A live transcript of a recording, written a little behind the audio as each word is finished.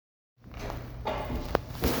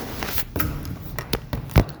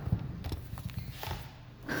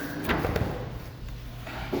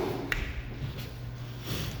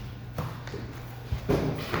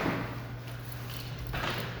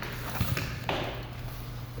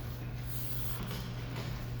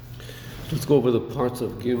Let's go over the parts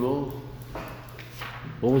of Gimel.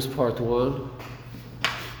 What was part 1?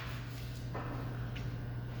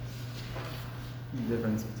 The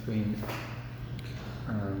difference between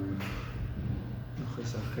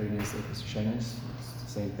it's the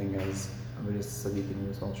same thing as Avodas Tzaddik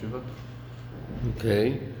and Yisrael Tshuva.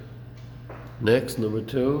 Okay. Next, number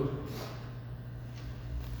 2.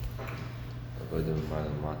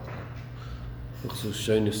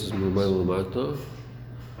 Shenis is Mumayla Lamata.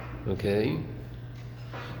 Okay.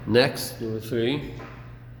 Next, number 3.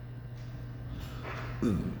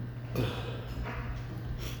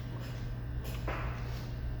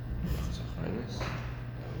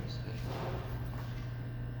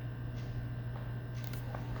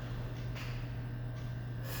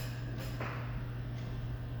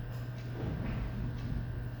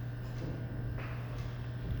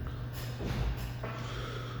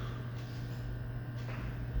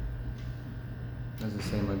 That's the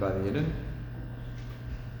same way by the Yidden.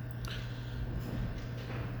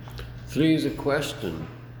 3 is a question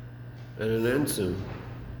and an answer.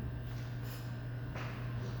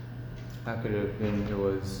 How could it have been it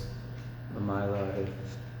was Mamaila if...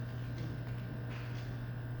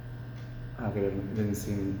 How could it didn't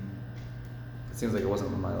seem... It seems like it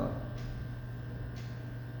wasn't Mamaila.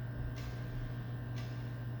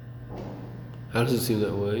 How does it seem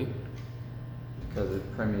that way? Because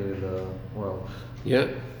it permeated the world. Yeah.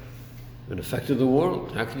 It affected the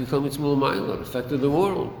world. How can you tell me it's Mumayla? It affected the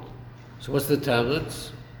world. So what's the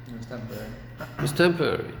tablets? It was temporary. It's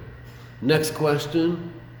temporary. Next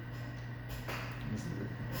question.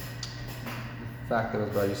 The fact that it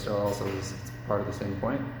was by Yisrael also is part of the same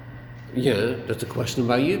point. Yeah, that's a question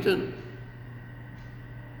by Yidden.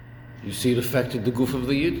 You see it affected the goof of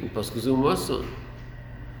the Yidden. Paskazum Masa.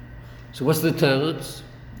 So what's the tablets?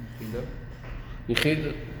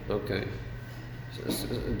 Yechida. Okay. So,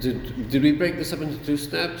 did we break this up into 2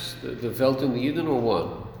 steps? The Velt and the Yidden, or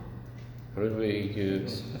 1? How did we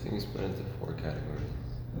use? I think we split into 4 categories.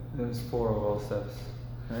 There's 4 overall steps,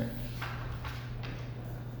 right?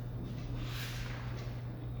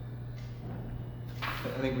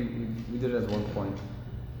 I think we did it as 1 point.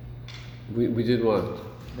 We did what?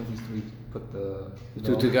 I think we put the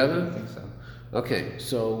 2 together? I think so. Okay,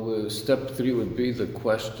 so step 3 would be the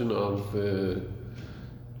question of the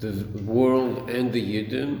world and the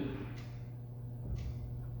Yidden.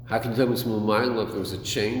 How can you tell me it's Mumayla if there was a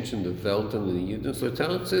change in the Velt and the Yidden? So the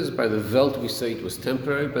Talmud says by the Velt we say it was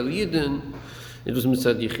temporary, by the Yidden it was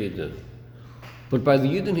Mitzad Yechida. But by the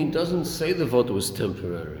Yidden he doesn't say the Velt was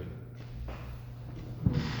temporary.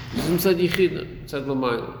 It was Mitzad Yechida, Mitzad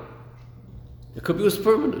Lamayla. It could be it was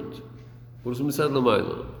permanent, but it was Mitzad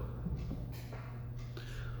Lamayla.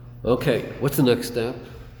 Okay, what's the next step?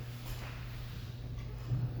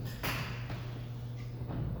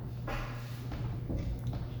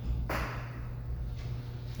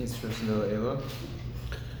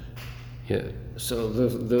 Yeah. So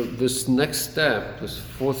this next step, this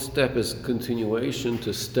 4th step, is continuation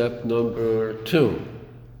to step number 2.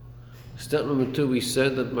 Step number 2, we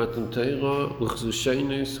said that Matan Torah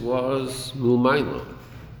L'chzushenis was Milmayla.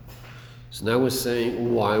 So now we're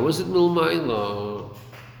saying, why was it Milmayla?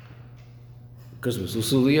 Because it was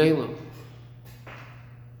Usuliyela.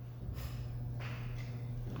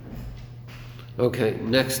 Okay,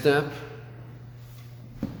 next step.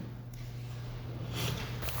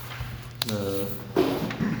 The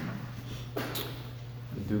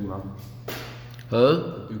Dugma. Huh?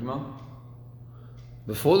 The Dugma?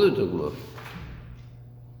 Before the Dugma.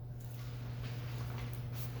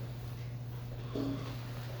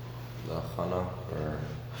 The Chana for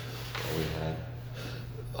what we had.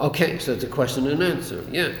 Okay, so it's a question and answer.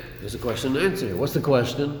 Yeah, there's a question and answer here. What's the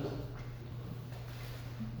question?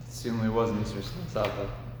 Seemingly it wasn't Yisrael Sata.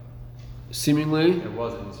 Seemingly? It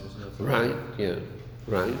wasn't Yisrael Sata. Right, yeah.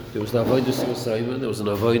 Right. There was an Avodah Simon, there was an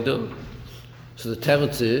Avodah. So the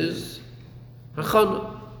teretz is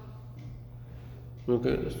Hachana.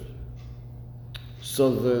 Okay. So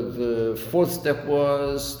the 4th step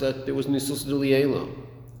was that there was Nisus D'Liela.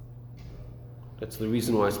 That's the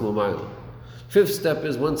reason why it's Mumayla. 5th step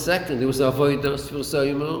is 1 second, there was Avodah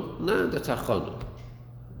Simon. No, that's Hachana.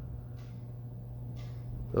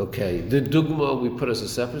 Okay. The Dugma we put as a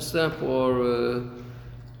separate step, or...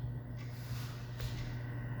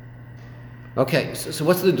 Okay, so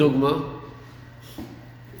what's the Dugma?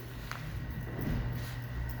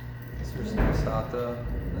 Yisrael Sata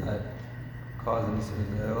that caused the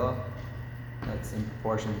Yisrael. That's in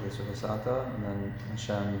proportion to Yisrael Sata, and then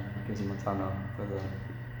Hashem gives him Matana for the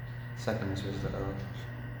second Yisrael.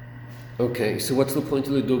 Okay, so what's the point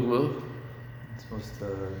of the Dugma? It's supposed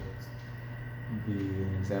to be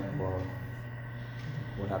an example of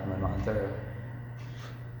what happened in Matan Torah.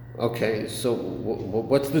 Okay, so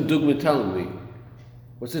what's the dogma telling me?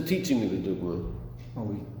 What's the teaching of the dogma?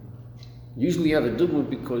 Well, Usually you have a dogma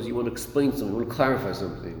because you want to explain something, you want to clarify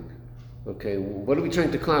something. Okay, what are we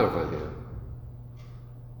trying to clarify here?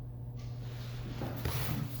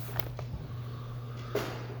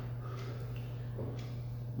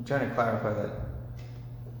 I'm trying to clarify that.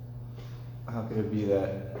 How could it be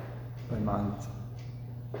that by month?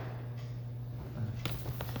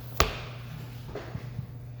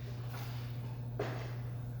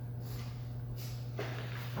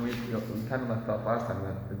 We kind of left off last time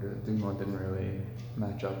that the Dugma didn't really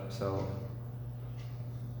match up so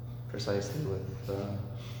precisely with.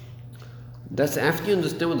 That's after you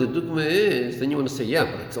understand what the dogma is, then you want to say, yeah,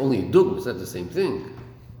 but it's only a dogma, it's not the same thing.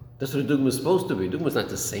 That's what a dogma is supposed to be. Dogma is not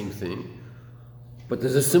the same thing. But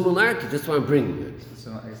there's a similarity, that's why I'm bringing it. It's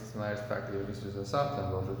the similarity factor of Isur Zasata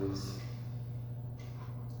in both of these.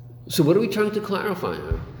 So what are we trying to clarify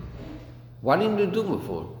here? Why do you need a dogma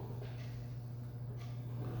for?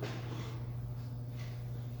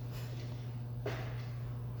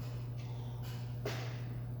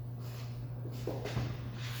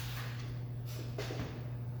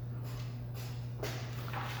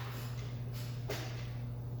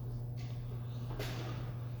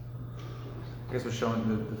 I guess we're showing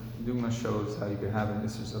the Dugma shows how you could have an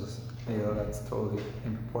Isur Zasata that's totally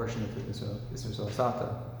in proportion to Isur Zasata.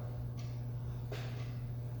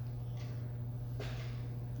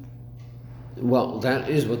 Well, that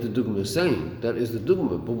is what the dogma is saying. That is the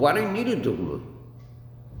dogma. But why do you need a dogma?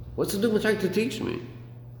 What's the dogma trying to teach me?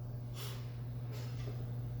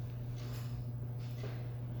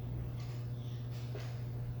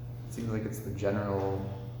 It seems like it's the general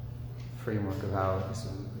framework of how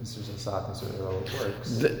Isur Zasata sort of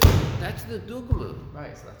works. That's the dogma.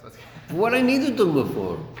 Right, so that's what's. What I need a dogma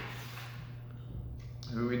for?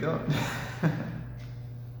 Maybe we don't.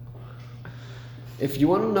 If you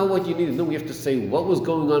want to know what you need to know, you have to say what was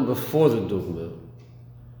going on before the dogma.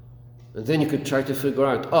 And then you could try to figure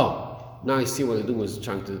out, oh, now I see what the dogma is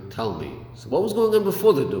trying to tell me. So what was going on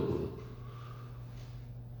before the dogma?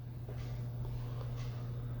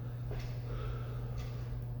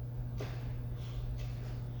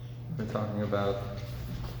 We're talking about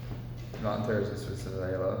Matan Torah's Isur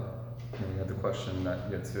Tzavayla, and we had the question that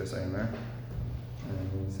you had Isur Saimer,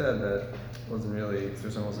 and we said that it wasn't really Isur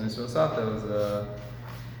Saimer, wasn't Isur Zasata, it was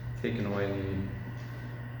taking away any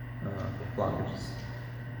blockages.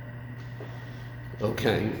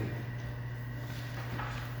 Okay.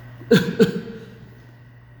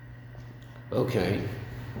 Okay.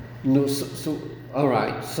 No, so all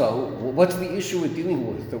right. So, what's the issue we're dealing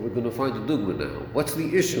with that we're going to find a dogma now? What's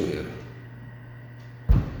the issue here?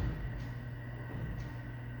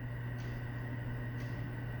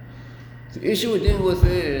 The issue we're dealing with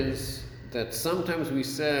is that sometimes we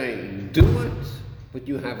say, do it, but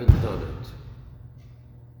you haven't done it.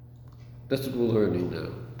 That's what we're learning now.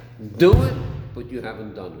 Do it, but you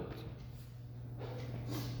haven't done it.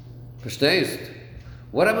 Verstehst?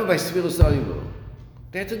 What happened by Sfiras Aymo?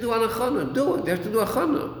 They had to do an achana, do it. They have to do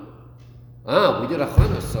achana. We did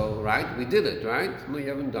achana, so, right? We did it, right? No, you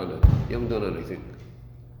haven't done it. You haven't done anything.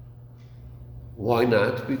 Why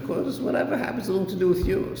not? Because whatever happens has nothing to do with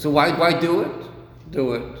you. So why do it?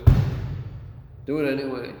 Do it. Do it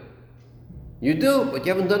anyway. You do, but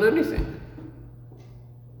you haven't done anything.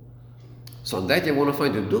 So on that you want to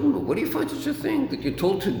find a dogma. What do you find such a thing that you're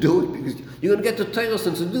told to do it because you're going to get the Torah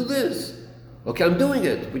and to do this? Okay, I'm doing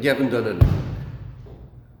it, but you haven't done anything.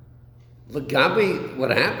 Lagabi, what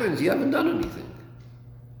happens? You haven't done anything,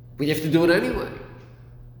 but you have to do it anyway.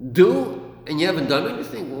 Do, and you haven't done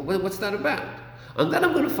anything. Well, what's that about? And then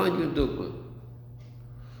I'm going to find you a dogma.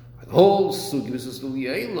 The whole sugi is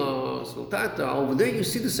over there. You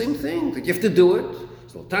see the same thing that you have to do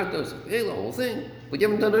it. The whole thing, but you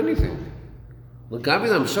haven't done anything. Lagabi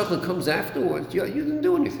Lamshach comes afterwards. You didn't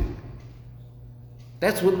do anything.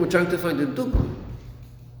 That's what we're trying to find a dogma.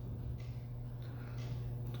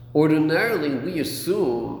 Ordinarily, we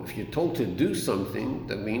assume if you're told to do something,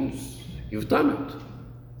 that means you've done it.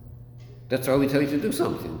 That's why we tell you to do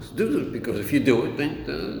something. So do it, because if you do it,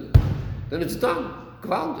 then it's done.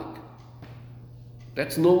 Gewaldig.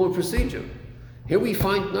 That's normal procedure. Here we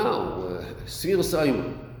find now, Sfiras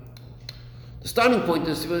Aymo. The starting point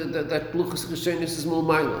is that Luchas Cheshenis is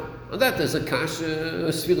Mulmaila. And that is a kasha,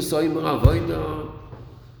 Sfiras Aymo, Avodah.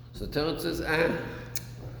 So the Torah says, that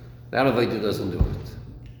Avodah doesn't do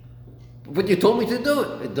it. But you told me to do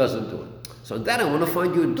it. It doesn't do it. So on that I want to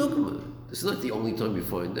find you a dogma. This is not the only time you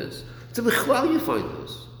find this. It's a bichlal you find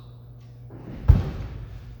this.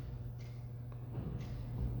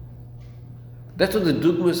 That's what the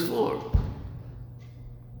dogma is for.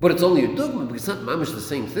 But it's only a dogma because it's not mamish the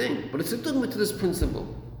same thing, but it's a dogma to this principle.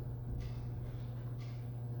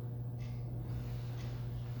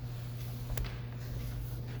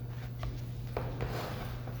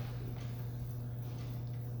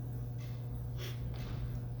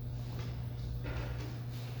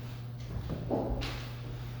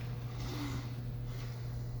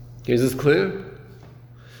 Okay, is this clear?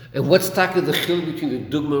 And what's the chiluk between the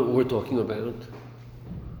dogma we're talking about?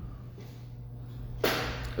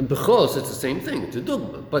 And because it's the same thing, it's a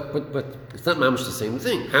dogma, but it's not mamish the same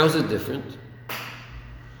thing. How is it different?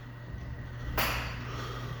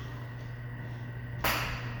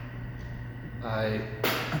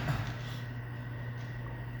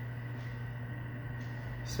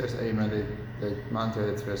 First Aimer, they mounted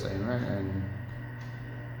it first Aimer, and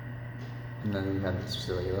then we had the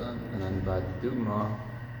Sicilian, and then by the Dugma,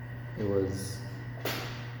 it was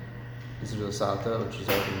Israel Sata, which was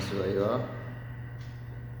also Sicilian,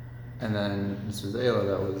 and then Sicilian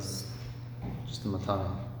that was just the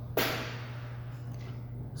Matana.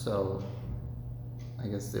 So I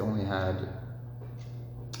guess they only had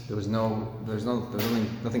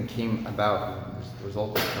nothing came about as a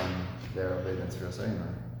result from their Veda and Sfira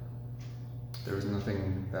Saima. There was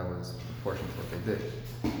nothing that was proportionate to what they did.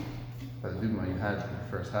 By the Dugma, you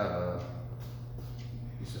first have a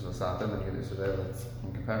Yisrael Sata, and then you get Yisrael that's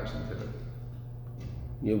in comparison to it.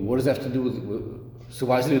 Yeah, what does that have to do with? So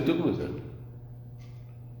why is it a Dugma then?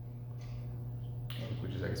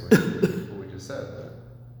 Which is, I guess, what we just said. That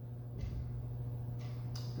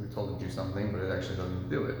we were told to do something, but it actually doesn't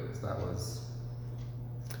do it. So that was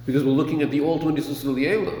because we're looking at the Old 20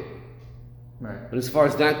 Susiliela. Right. And as far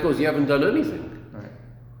as that goes, you haven't done anything. Right.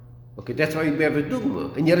 Okay, that's why we have a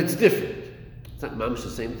Dugma, and yet it's different. It's not mamish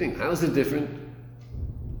the same thing. How is it different?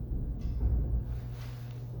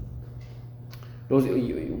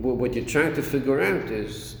 What you're trying to figure out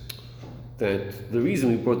is that the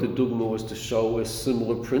reason we brought the Dugma was to show a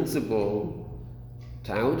similar principle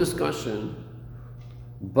to our discussion,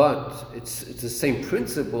 but it's the same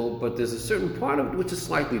principle, but there's a certain part of it which is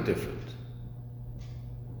slightly different.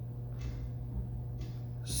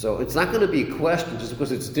 So it's not going to be a question just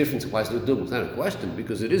because it's different. Why is it a dogma? It's not a question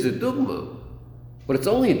because it is a dogma, but it's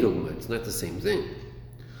only a dogma. It's not the same thing.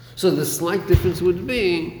 So the slight difference would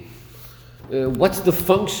be what's the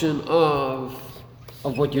function of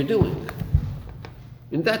what you're doing.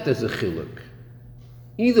 And that there's a chiluk.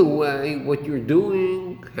 Either way, what you're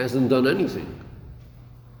doing hasn't done anything.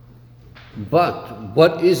 But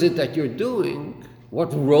what is it that you're doing?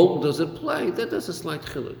 What role does it play? That there's a slight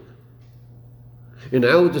chiluk. In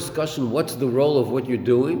our discussion, what's the role of what you're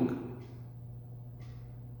doing?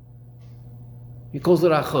 He calls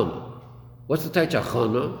it achana. What's the type of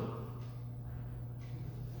achana?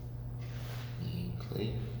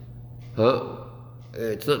 Kli. Huh?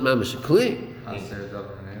 It's not mamash kli.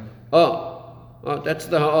 Oh, that's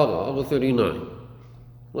the ha'ara, 39.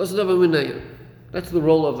 What's the davar? That's the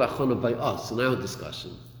role of the achana by us in our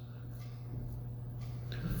discussion.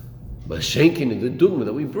 Mashenkin in the dogma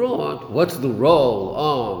that we brought, what's the role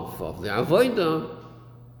of the avodah?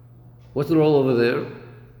 What's the role over there?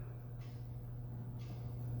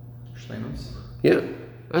 Shleimus. Yeah,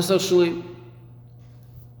 asar shleim.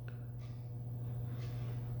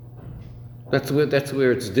 That's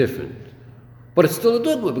where it's different, but it's still a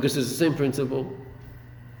dogma because it's the same principle.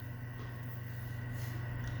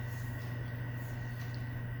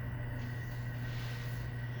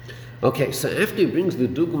 Okay, so after he brings the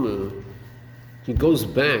dogma, he goes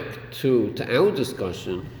back to our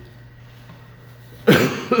discussion.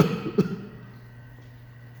 This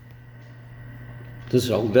is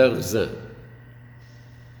all derech zeh.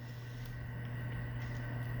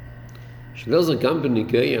 Shvel ze gam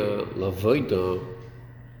b'nigeya l'avoda.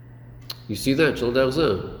 You see that? Shvel derech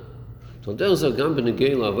zeh. Shvel derech zeh gam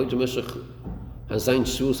b'nigeya l'avoda meshach hazayin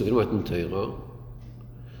shus v'im matan Torah.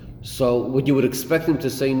 So what you would expect him to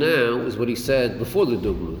say now is what he said before the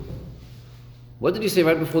dogma. What did he say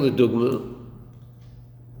right before the dogma?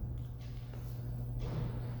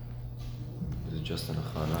 Is it just an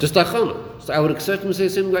achana? Just achana. So I would expect him to say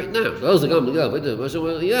the same right now.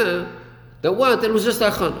 Yeah. That what? That was just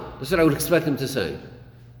achana. That's what I would expect him to say.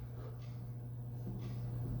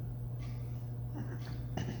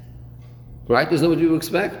 Right? Isn't that what you would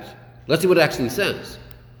expect? Let's see what it actually says.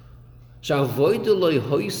 Sha'avoida loy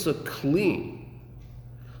hoisa kli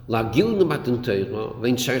la'gil nematan teira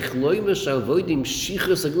vein shaykh loyma sha'avoida im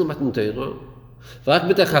shichas agil nematan teira v'rak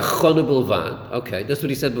b'tech hachana bilvad. Okay, that's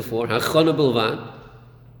what he said before. Hachana bilvad.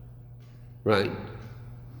 Right.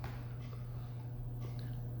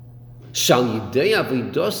 Shal yidei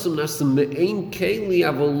avoidosam nasim me'ein keli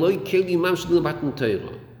avoloi keli mamshik l'matan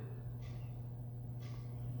Torah.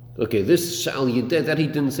 Okay, this shal yidei, that he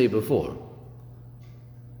didn't say before.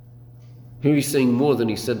 Here he's saying more than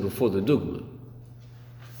he said before the dugma.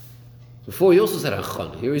 Before he also said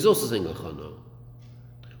achana. Here he's also saying achana.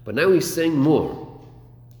 But now he's saying more.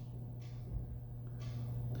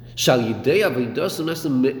 Shal yidei avoidosam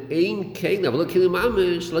nasim me'ein keli avoloi keli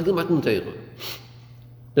mamshik l'matan Torah.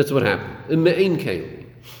 That's what happened. In me'ein keli.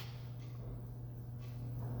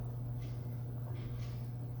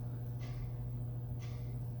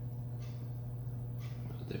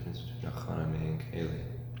 What's the difference between achana and me'ein keli?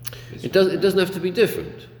 It doesn't have to be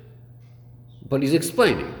different. But he's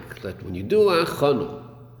explaining that when you do achana,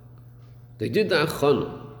 they did the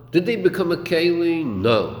achana. Did they become a keli?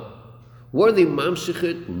 No. Were they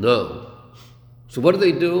mamshichet? No. So what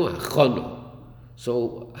do? Achana.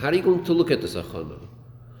 So how are you going to look at this achana?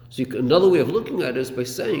 So another way of looking at it is by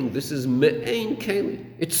saying this is me'ein keli.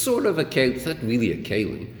 It's sort of a keli. It's not really a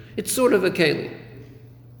keli. It's sort of a keli.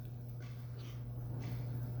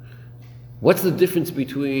 What's the difference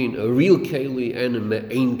between a real keli and a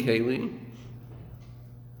me'ein keli?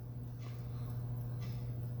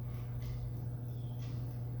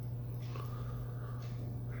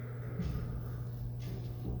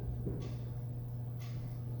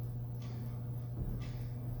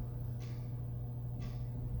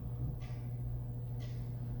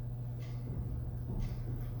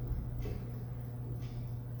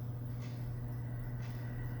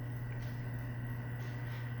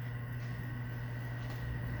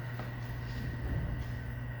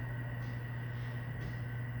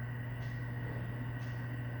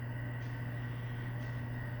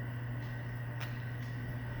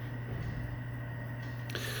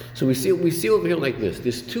 So we see over here like this.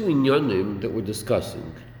 There's two inyanim that we're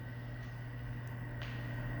discussing.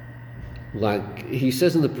 Like he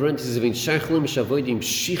says in the parentheses, "V'in shachlim shavodim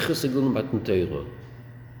shichas egulim batan Torah."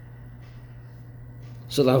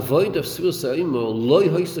 So the avoid of Sfirus Ha'imo loy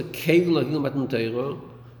hoisa keli egulim batan Torah.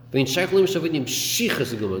 V'in shachlim shavodim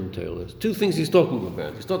shichas egulim batan Torah. Two things he's talking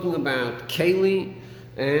about. He's talking about keli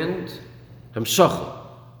and hamshacha.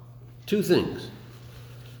 Two things.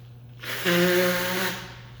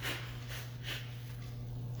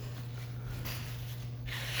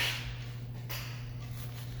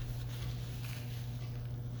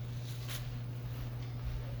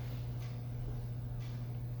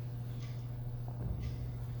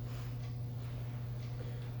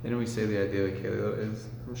 Didn't we say the idea of Kaleo is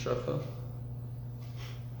Hamshacha?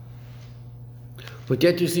 But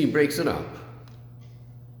yet you see he breaks it up.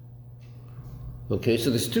 Okay, so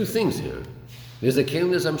there's two things here. There's a Kaleo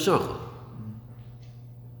and there's Hamshacha.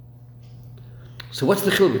 So what's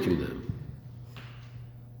the chil between them?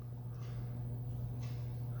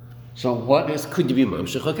 So what is, could you be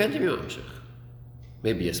mamshech or can't you be mamshech?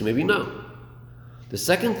 Maybe yes, maybe no. The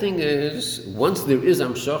second thing is, once there is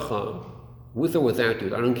hamshacha, with or without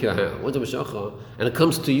you, I don't care how, once hamshacha, and it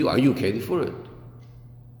comes to you, are you okay for it?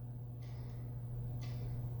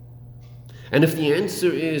 And if the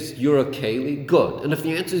answer is you're a keli, good. And if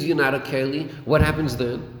the answer is you're not a keli, what happens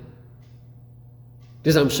then?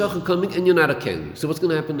 There's hamshacha coming and you're not a keli. So what's going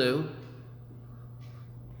to happen now?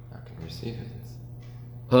 Not going to receive it.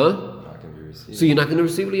 Huh? Not going to be received. So you're not going to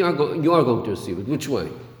receive it, or you are going to receive it. Which way?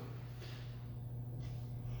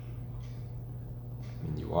 I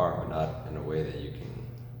mean, you are, but not in a way that you can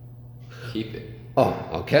keep it. Oh,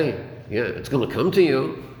 okay. Yeah, it's going to come to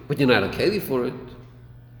you, but you're not a keli for it.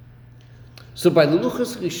 So by the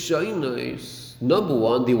luchas rishonos, number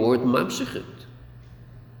one, they weren't mamshichet.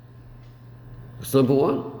 That's number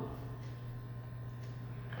one.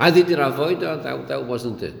 They did avodah, that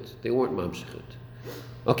wasn't it. They weren't mamshichet.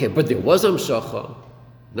 Okay, but there was hamshacha,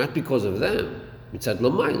 not because of them. It said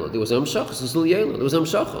l'mayla. There was hamshacha. So there was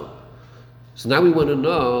hamshacha. So now we want to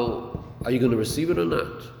know: are you going to receive it or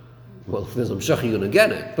not? Well, if there's hamshacha, you're going to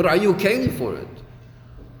get it. But are you a keli for it?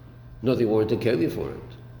 No, they weren't a keli for it.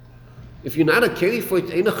 If you're not a keli for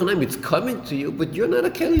it, it's coming to you, but you're not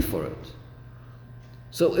a keli for it.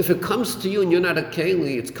 So if it comes to you and you're not a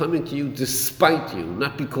keli, it's coming to you despite you,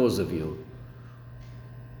 not because of you.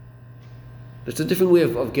 That's a different way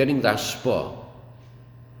of getting the hashpah.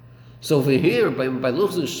 So over here, by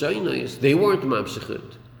luchos and shaynos, they weren't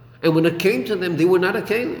mamshichet. And when it came to them, they were not a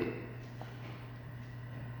keli.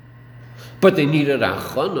 But they needed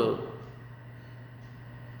achana.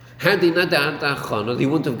 Had they not had the achana, they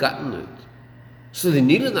wouldn't have gotten it. So they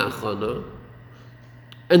needed achana,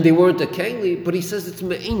 and they weren't a keli, but he says it's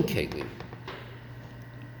me'ein keli.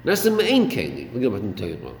 That's the me'ein keli. Look at what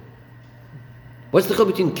Torah. What's the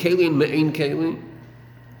difference between keli and me'ein keli?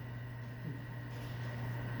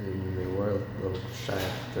 shy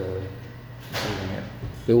to receiving it.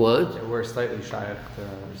 They what? They were slightly shy of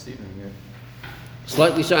receiving it.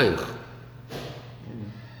 Slightly shaykh.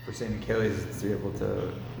 For saying Kelis to be able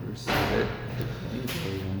to receive it.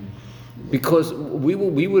 Because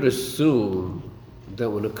we would assume that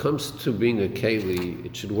when it comes to being a keli,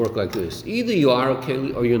 it should work like this. Either you are a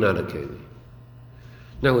keli or you're not a keli.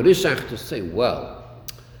 Now it is shaykh to say, well,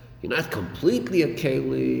 you're not completely a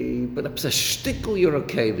keli, but a shtickle you're a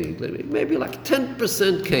keli. Maybe like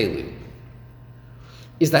 10% keli.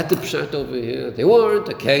 Is that the pshat over here? They weren't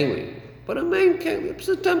a keli, but a main keli. It's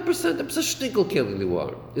a 10%, it's a shtickle keli they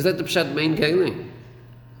were. Is that the pshat main keli?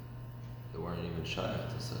 They weren't even shy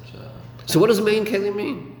to such a... So what does main keli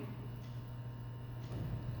mean?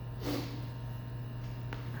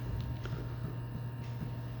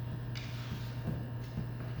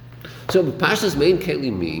 So Pasha's main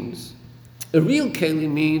keli means, a real keli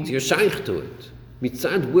means you're shaykh to it.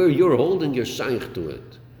 Mitzad where you're holding, you're shaykh to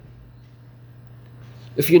it.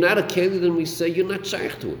 If you're not a keli, then we say you're not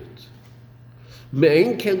shaykh to it.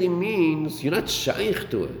 Main keli means you're not shaykh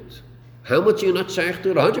to it. How much are you not shaykh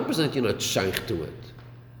to it? 100% you're not shaykh to it.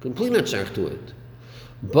 Completely not shaykh to it.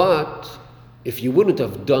 But if you wouldn't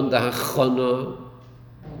have done the hachana,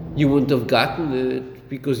 you wouldn't have gotten it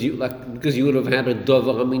because you would have had a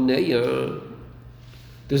davar amineya.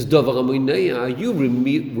 This davar amineya, you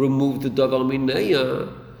remove the davar amineya.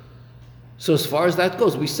 So as far as that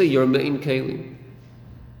goes, we say you're a main keli.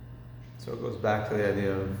 So it goes back to the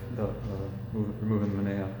idea of removing the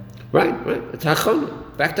manea. Right. It's hachana.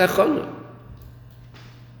 Back to hachana.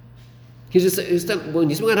 When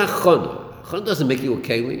you speak about hachana doesn't make you a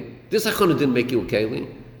keli. This hachana didn't make you a keli,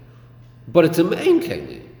 but it's a main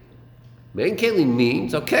keli. Main keli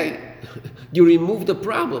means, okay, you remove the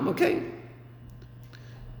problem, okay.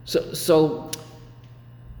 So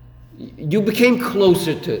you became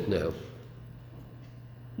closer to it now.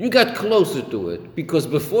 You got closer to it because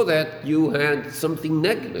before that you had something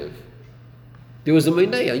negative. There was a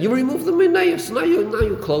meneya. You removed the meneya, so now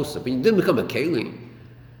you're closer, but you didn't become a keli.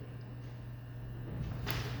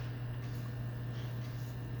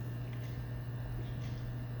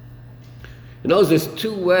 You know, there's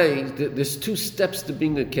two ways, there's two steps to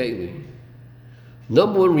being a keli.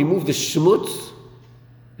 Number one, remove the shmutz,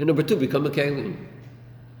 and number two, become a keli.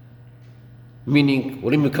 Meaning,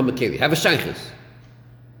 what do you mean become a keli? Have a shaykhis.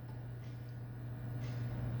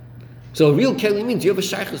 So a real keli means you have a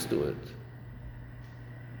shaykhis to it.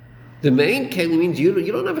 The main keli means you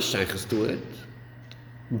don't have a shaykhis to it.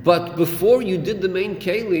 But before you did the main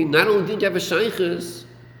keli, not only did you have a shaykhis,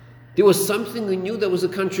 there was something in you that was a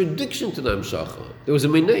contradiction to the Amshacha. There was a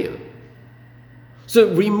Meneya.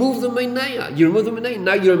 So remove the Meneya. You remove the Meneya,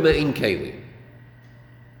 now you're a main keli.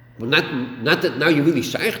 Well, not that now you're really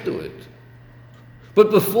shaykh to it.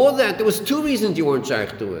 But before that, there was two reasons you weren't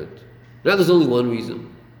shaykh to it. Now there's only one reason.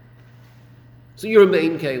 So you're a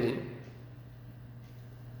main keli.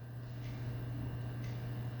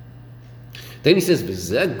 Then he says,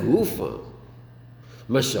 V'zeh gufa.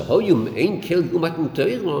 By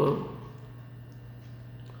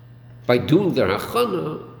doing their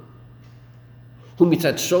hachana, who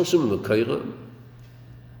mitzad shoshim mekayra,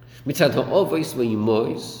 mitzad ha'ovis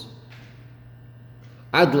v'yimois,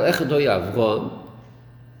 ad le'echad ha'yavram,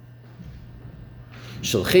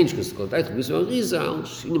 shalchein shkos dait chubis v'arizal,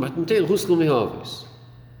 shini matnteir huskel me'ovis.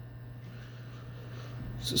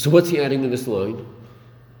 So what's he adding in this line?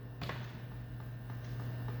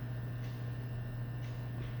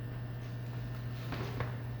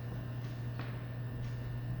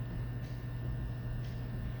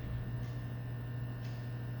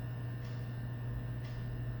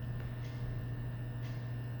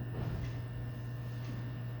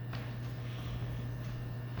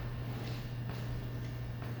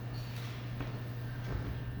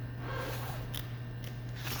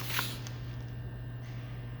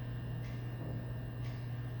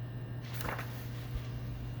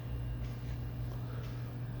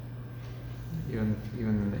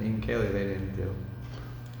 Even in Keli they didn't do.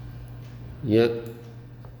 Yeah.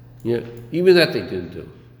 Even that they didn't do.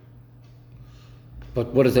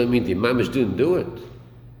 But what does that mean? The mamish didn't do it.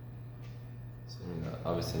 So, I mean,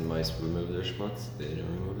 obviously the mice removed their schmutz. They didn't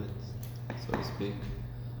remove it, so to speak.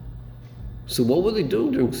 So what were they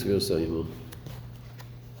doing during Sfir Sayimah?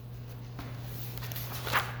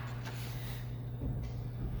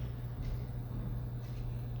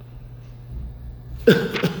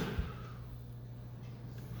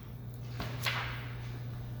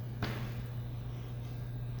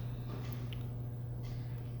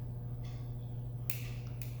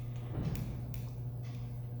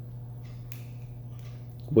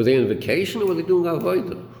 Were they on vacation or were they doing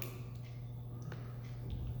avodah?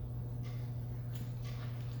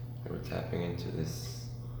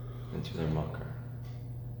 into their makar.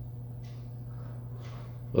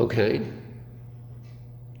 Okay.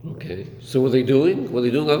 Okay. So what were they doing? Were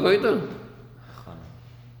they doing avodah?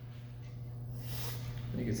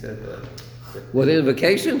 You could say that. Were they on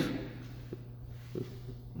vacation?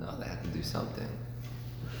 No, they had to do something.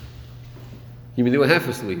 You mean they were half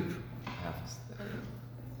asleep?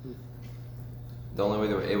 The only way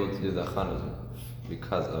they were able to do the chana was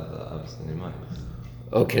because of the obviously nimayim.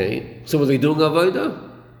 Okay. So were they doing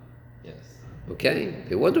avodah? Yes. Okay.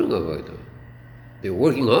 They were doing avodah. They were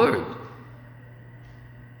working hard.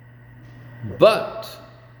 But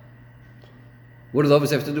what do the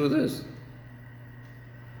others have to do with this?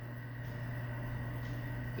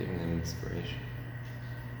 Giving them inspiration.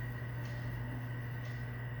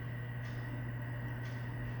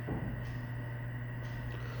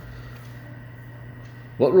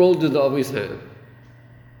 What role did the others have?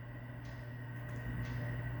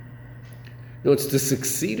 No, it's to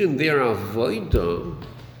succeed in their avodah,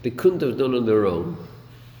 they couldn't have done on their own.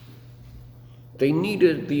 They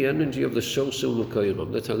needed the energy of the Shoshim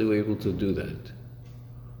L'Kayram. That's how they were able to do that.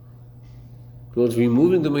 Because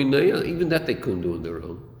removing the Meinaya, even that they couldn't do on their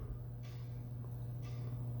own.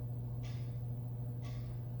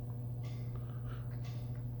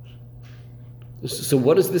 So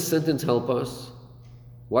what does this sentence help us?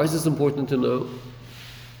 Why is this important to know?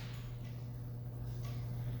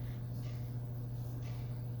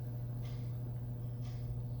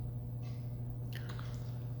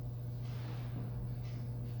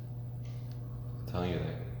 Telling you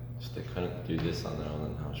that if they couldn't do this on their own,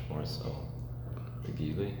 then how much more so the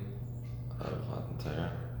Gili of Matan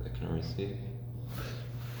Torah they can receive?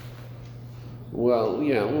 Well,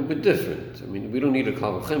 yeah, a little bit different. I mean, we don't need a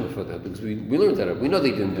Kal V'Chomer for that because we learned that. We know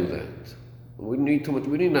they didn't do that. We didn't need too much.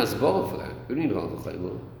 We didn't need Asbara for that. We didn't need Kal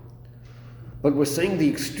V'Chomer. But we're saying the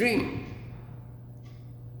extreme.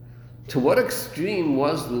 To what extreme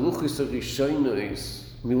was the Luchis of Rishonos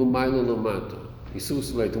Milumayla Lamata?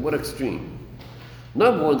 Yisus Lei. To what extreme?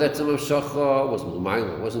 Number one, that Tzemach Shachar was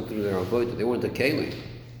Milumayla. It wasn't through their avodah. They weren't a keli.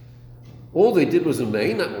 All they did was a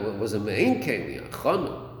main keli, a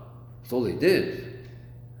chana. That's all they did.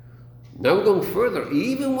 Now we're going further.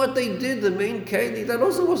 Even what they did, the main keli, that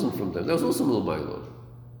also wasn't from them. That was also Milumayla.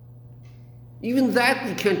 Even that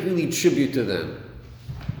you can't really attribute to them.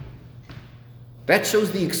 That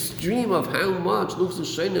shows the extreme of how much Luchos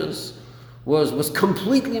Hashanah was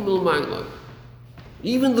completely Milumayla.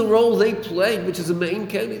 Even the role they played, which is a main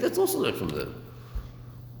keli, that's also not from them.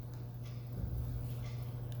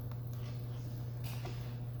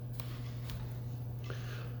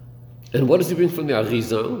 And what does he bring from the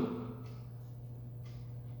Arizal?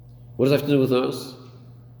 What does that have to do with us?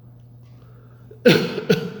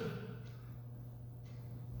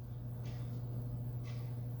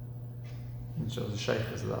 It shows the Sheikh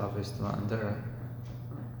is the obvious to Matan Torah.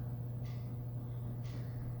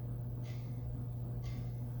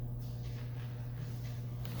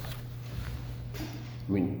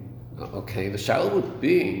 I mean, okay, the shaila would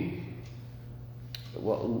be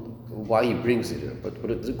why he brings it here, but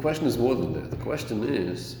the question is more than that. The question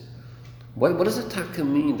is, what does it taka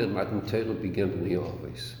mean that Matan Torah began b'mei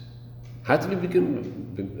Avos? How did it begin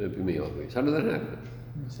b'mei Avos? How did that happen?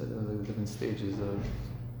 You said there were different stages of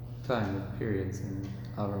time, periods, and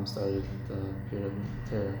Avram started the period of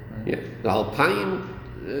Torah, right? Yeah, the Alpayim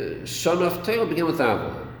Shana of Torah began with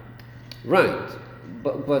Avraham, right?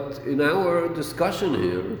 But in our discussion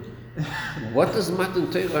here, what does Matan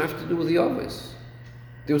Torah have to do with the Avos?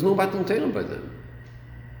 There was no Matan Torah by then.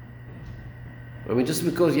 I mean, just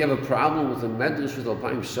because you have a problem with a medrash with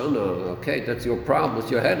Alpayim Shana, okay, that's your problem, it's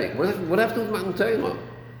your headache. What have to do with Matan Torah?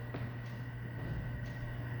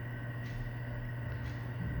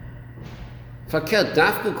 Fakir,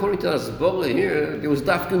 Dafka, according to Asbara here, there was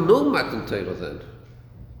Dafka no Matan Torah then.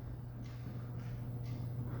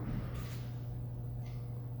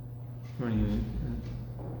 What do you mean?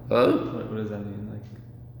 Huh? What does that mean? Like,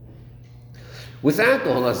 without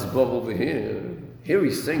the whole Asbara over here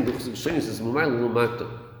he's saying Luchos Hashanah is Milumayla Lamata.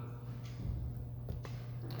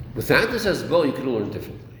 Without this Asbara, you could learn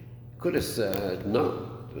differently. You could have said, no,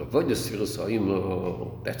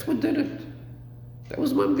 that's what did it. That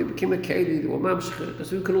was when they became a keli, they were mamshechit.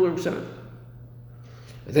 That's what you could learn Pshat.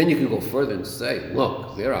 And then you can go further and say,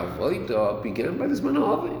 look, their avodah began by this man of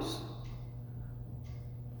Avos.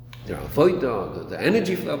 Their avodah, the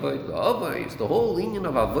energy for avodah, the Avos, the whole union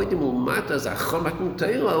of avodah mulmata, zachor Matan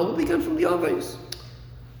Torah, all began from the Avos.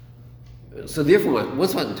 So therefore,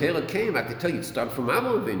 once Matan Torah came, I could tell you it started from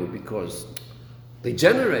Avraham Avinu because they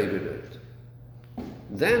generated it.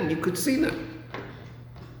 Then you could see that.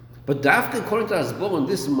 But Dafka, according to Asbara, in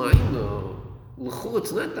this minor, L'chur,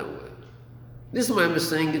 it's not that way. This man is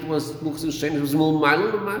saying it was Luchus it was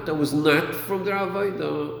Mulmail Lamata, was not from the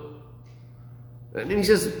Avodah. And then he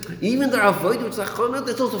says, even the Avodah, which is Achana,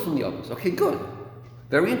 that's also from the others. Okay, good.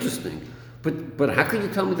 Very interesting. But how can you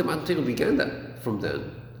tell me the Matan Torah began that from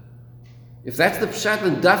then? If that's the Pshat,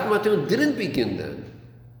 then Daf Matan Torah didn't begin then.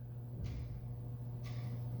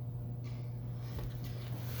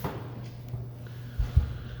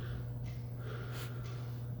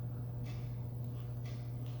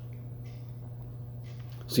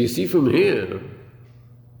 So you see from here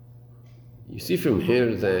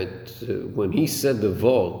that when he said the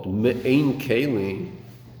word me'ein keli,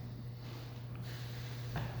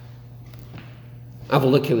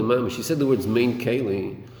 avola keli mamish, he said the words me'ein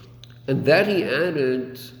keli, and that he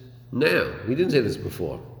added now. He didn't say this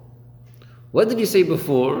before. What did he say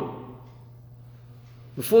before?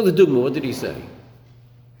 Before the dugma, what did he say?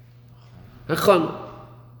 Hachana.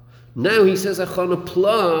 Now he says Achana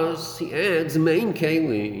plus, he adds main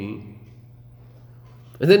Keli.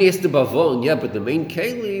 And then he has to Bavon, yeah, but the main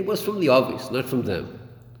Keli was from the obvious, not from them.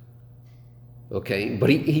 Okay, but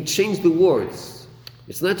he changed the words.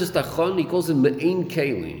 It's not just Achana, he calls it main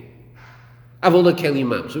Keli. Avola Keli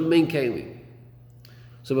Mam, so main Keli.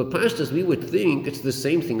 So by Pashtas, we would think it's the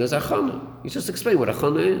same thing as Achana. He just explained what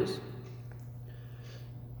Achana is.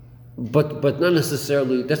 But not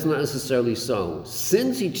necessarily, that's not necessarily so.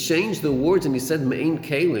 Since he changed the words and he said Me'ein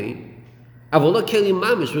Keli, Avola Keli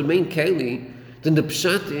Mamish with Me'ein Keli, then the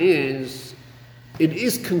Pshat is, it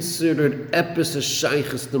is considered Epis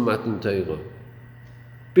HaShaychus to Matan Torah.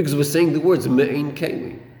 Because we're saying the words Me'ein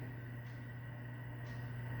Keli.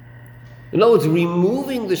 In other words,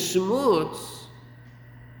 removing the Shemutz,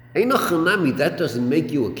 Eino Chanami, that doesn't make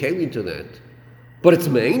you a Keli to that. But it's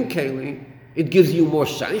Me'ein Keli. It gives you more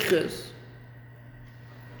shaykhs.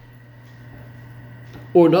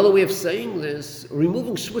 Or another way of saying this,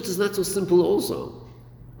 removing shmutz is not so simple also.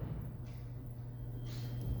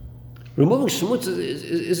 Removing shmutz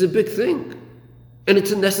is a big thing. And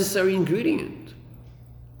it's a necessary ingredient.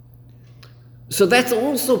 So that's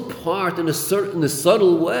also part, in a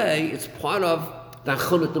subtle way, it's part of the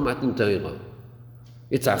achana to Matan Torah.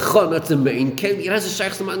 It's achana, it's a main keli, it has a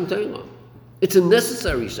shaykhs to Matan Torah. It's a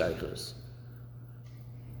necessary shaykhs.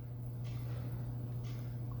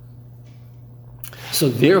 So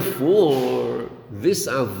therefore, this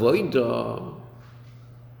avodah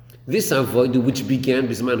which began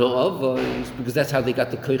bisman ha'avos, because that's how they got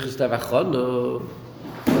the koiches to Achana.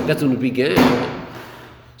 That's when it began.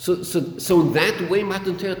 So in that way,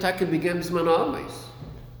 Matan Torah Taka began bisman ha'avos.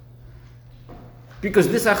 Because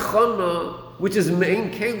this Achana, which is main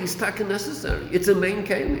keli, is Taka necessary. It's a main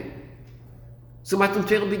keli. So Matan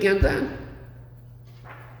Torah began then.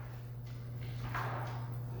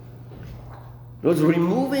 In other words,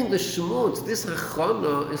 removing the shmutz, this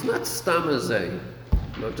hachana is not stam azay.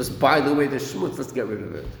 Just by the way the shmutz, let's get rid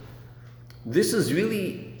of it. This is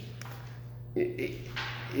really,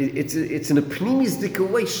 it's in a pnimistic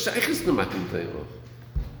way, shaykhis to Matan Torah.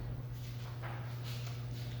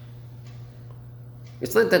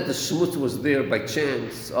 It's not that the shmutz was there by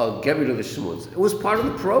chance, get rid of the shmutz. It was part of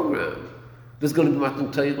the program. There's going to be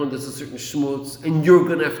Matan Torah, and there's a certain shmutz, and you're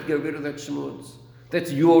going to have to get rid of that shmutz. That's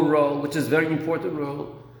your role, which is a very important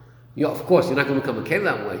role. Of course, you're not going to become a keli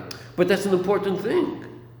that way, but that's an important thing.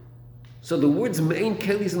 So the words me'ein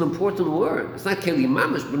keli is an important word. It's not keli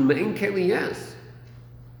mamish, but me'ein keli, yes.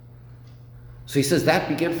 So he says that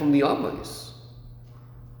began from the obvious.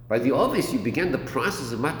 By the obvious, you began the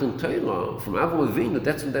process of Matan Torah from Avraham Avinu.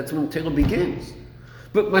 That's when Torah begins.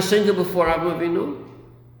 But Mashenga before Avraham Avinu,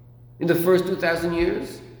 in the first 2,000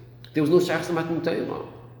 years, there was no shachs of Matan Torah.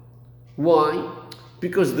 Why?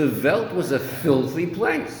 Because the Welt was a filthy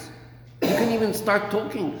place. You couldn't even start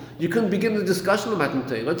talking. You couldn't begin the discussion about Matan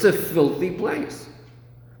Torah. It's a filthy place.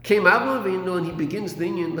 Came Avraham Avinu and he begins the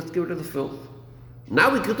Inyan, let's get rid of the filth. Now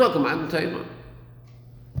we could talk about Matan Torah.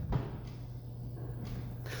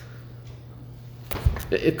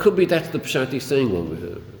 It could be that's the pshat he's saying over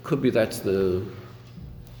here. It could be that's the...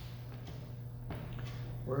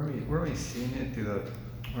 Where are we seeing it through the...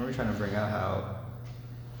 Where are we trying to bring out how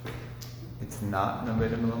it's not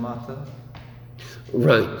Noveda Milamata?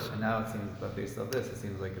 Right. And now it seems, but based on this, it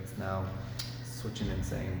seems like it's now switching and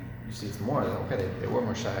saying, you see, it's more, okay, they were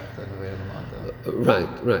more shaykh than Noveda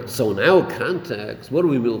Milamata. Right. So in our context, what are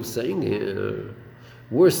we saying here?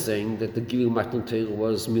 We're saying that the Gilui Matan Torah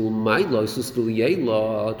was Milmailo, Sustul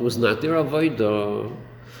it was not their Avodah.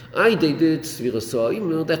 They did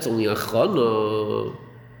Tzvira, that's only Achana.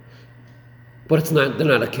 But they're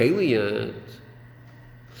not a Keli yet.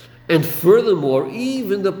 And furthermore,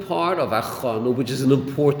 even the part of Achana, which is an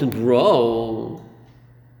important role,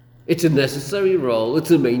 it's a necessary role,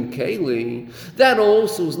 it's a main keli, that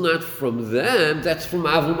also is not from them, that's from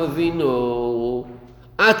Avram Avinu.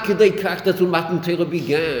 Ad Kedei Kach, that's when Matan Torah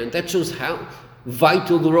began. That shows how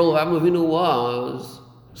vital the role of Avram Avinu was.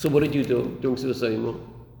 So what did you do during Sivas Ayimah?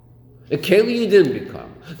 A keli you didn't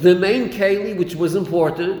become. The main keli, which was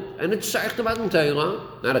important, and it's shaykh to Matan Torah,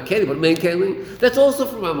 not a keli, but main keli, that's also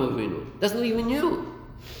from Avram Avinu. That's not even you.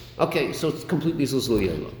 Okay, so it's completely Susul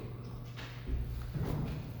Yela.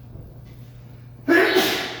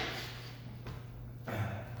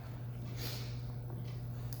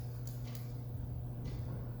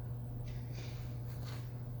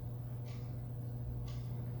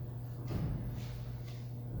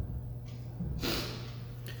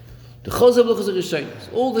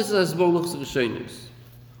 All this is Asbor.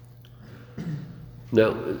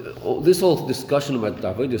 Now, this whole discussion about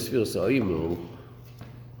Avodah Sfiras Ha'imel,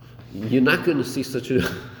 you're not going to see such a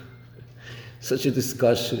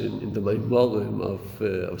discussion in the Maimorim of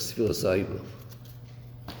Sfiras Ha'imel.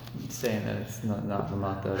 Saying that it's not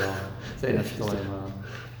Lamata at all. Saying that's the way.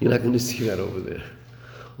 You're not going to see that over there.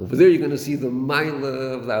 Over there, you're going to see the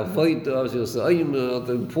Maila, the Avodah of Sfiras Ha'imel,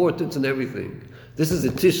 the importance and everything. This is a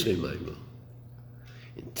Tishrei Maimah.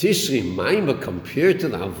 In Tishrei Maimah, compared to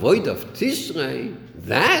the Avodah of Tishrei,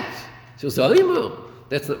 that's not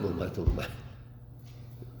Malmat.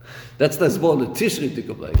 That's the Zbon of Tishrei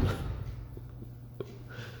Tikka Maimah.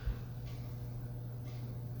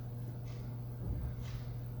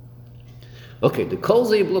 Okay, the Kol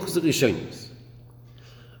Zei B'luchas HaRishonos.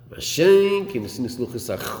 Mashenk, in the Sinis Luchas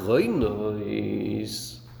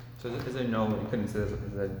HaChronos. So is there no, you couldn't say this,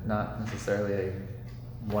 is there not necessarily a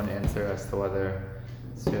one answer as to whether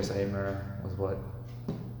Sfiras Ha'imel was what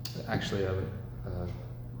actually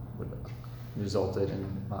would resulted in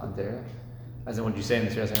Matan Torah? As in, would you say in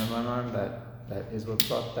the Sfiras Ha'imel Maimar that is what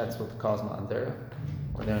that's what caused Matan Torah?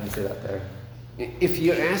 Or they don't say that there? If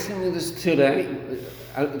you're asking me this today,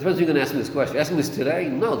 it depends if you're going to ask me this question. Asking this today,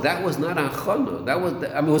 no, that was not Achana. That was,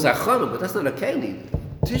 it was Achana, but that's not a Keli.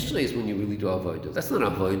 Tishrei is when you really do Avodah. That's not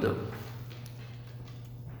Avodah.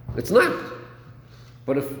 It's not.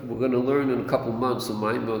 But if we're going to learn in a couple months of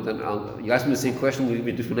Maimah, then you ask me the same question, we'll give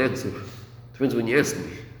you a different answer. Depends when you ask me.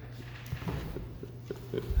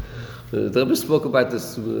 The Rebbe spoke about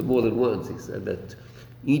this more than once. He said that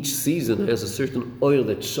each season has a certain oil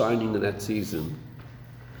that's shining in that season.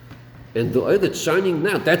 And the oil that's shining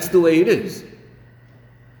now, that's the way it is.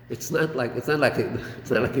 It's not like a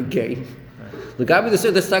game. The Gabi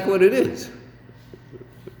said that's like what it is.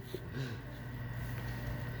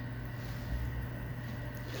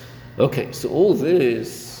 Okay, so all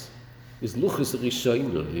this is Luchas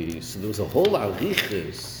Rishonos. So there was a whole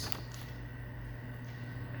Arichas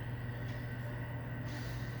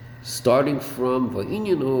starting from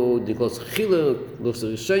Va'inyano, Nikos Chiluk, Luchas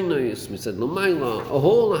Rishonos, Mitzad L'mayla, a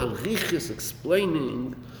whole Arichas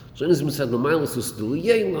explaining Shonos Mitzad L'mayla, Susdul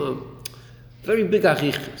Yela, very big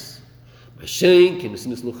Arichas. Mashenk, in the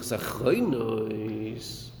Sinis Luchas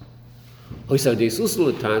HaChronos, Hoysar Desus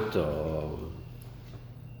L'Tato.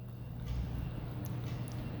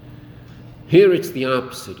 Here it's the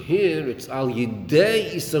opposite. Here it's Al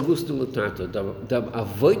Yidei Isarus L'Tato. The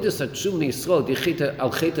Avodas HaShumni Yisrael, the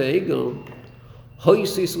Al Chet HaEgel,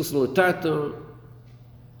 Hoysar Desus L'Tato,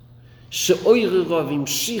 She'oire Rav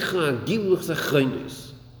Imshicha Gil Luchas HaChronos.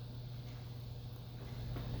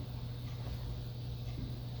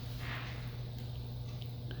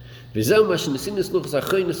 וזהו מה שניסינו לוחס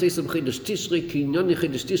אחרי נסייסם חידש תשרי, כי עניין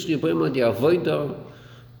חידש תשרי במה די אבוידה,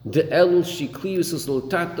 דאלו שיקליוס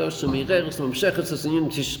לסלוטטה, שמררס ממשכת לסעניין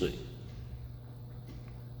תשרי.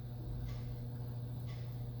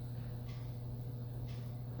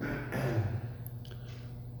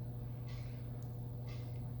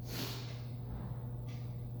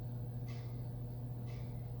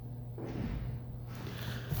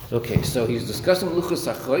 Okay, so he's discussing Luchas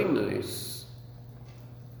Achronos.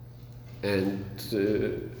 And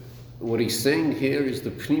what he's saying here is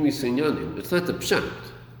the Pnimis Inyanim. It's not the Pshat.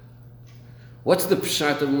 What's the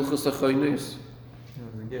Pshat of Luchas HaChronos? It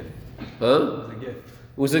was a gift. Huh? It was a gift.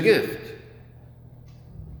 It was a gift.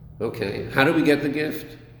 Okay. How do we get the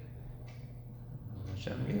gift?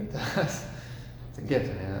 Hashem gave it to us. It's a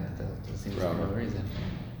gift. I mean, that seems to be no reason.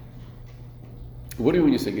 What do you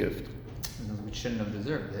mean you say gift? Because we shouldn't have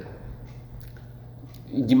deserved it.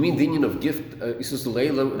 You mean the union of gift? Isus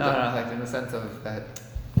Leila? No, like in the sense of that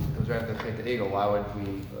it was right to create the ego. Why would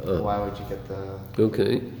you get the...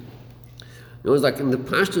 Okay. It was like in the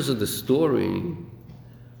pastures of the story,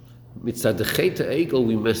 mitzad the Chet HaEgel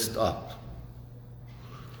we messed up.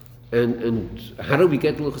 And how do we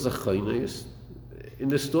get Luchas HaChonos? In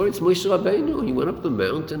the story, it's Moshe Rabbeinu. He went up the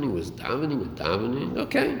mountain, he was davening and davening.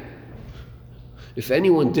 Okay. If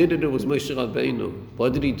anyone did it, it was Moshe Rabbeinu.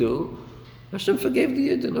 What did he do? Hashem forgave the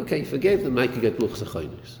Yidden. Okay, he forgave them, now he could get Luchas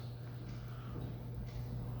HaChonos.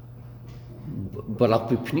 But al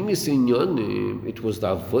pipnimis inyanim, it was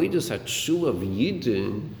the avodas hatshuva of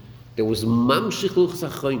Yidden that was mamshich Luchas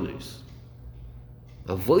HaChonos.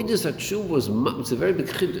 Avodas hatshuva was, it's a very big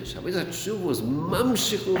chiddush. Avodas hatshuva was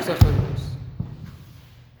mamshich Luchas HaChonos.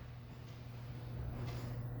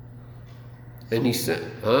 And he said,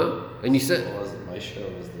 And he said, What was it? My show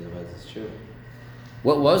was the Avodas True.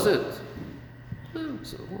 what was it?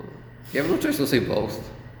 So, you have no choice to say both.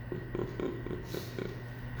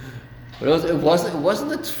 But it wasn't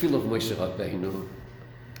the tefillah of Moshe Rabbeinu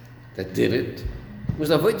that did it. It was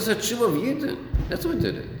the avodas hatshuva of Yidden. That's what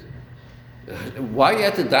did it. Why you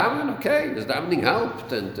had to daven? Okay, the davening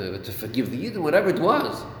helped, and to forgive the Yidden, whatever it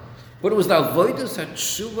was. But it was the avodas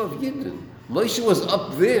hatshuva of Yidden. Moshe was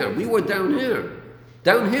up there. We were down here.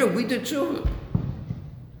 Down here, we did tshuva.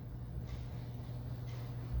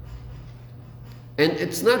 And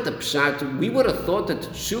it's not the pshat. We would have thought that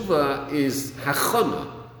tshuva is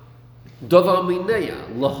hachana. Dovar mineya,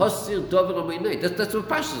 lahasir dovar mineya. That's what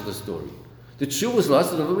passes the story. The tshuva was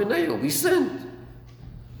lahasir dovar mineya. We sinned.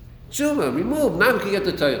 Tshuva, remove. Now we can get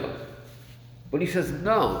the Torah. But he says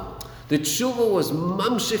no. The tshuva was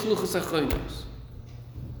mamshich luchas hachonos.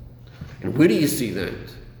 And where do you see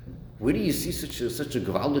that? Where do you see such a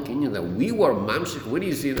gewaldik inyan that we were mamshich? Where do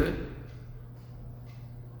you see that?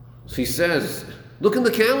 So he says, look in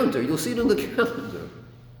the calendar. You'll see it in the calendar.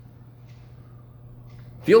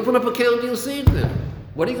 If you open up a calendar, you'll see it there.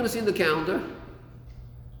 What are you going to see in the calendar?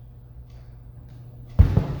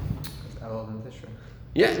 It's Elul and Tishrei.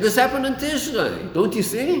 Yeah, this happened in Tishrei. Don't you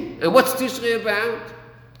see? And what's Tishrei about?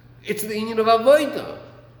 It's the union of Avodah.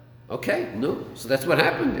 Okay, no. So that's what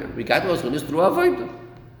happened there. We got those through Avodah.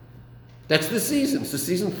 That's the season. It's the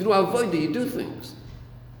season through Avodah you do things.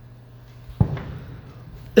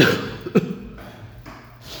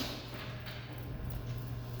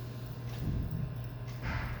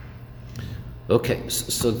 Okay,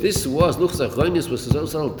 so this was Luchas HaChonos was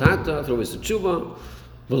Zosal Tata through his tshuva,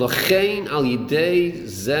 v'lochein al yidei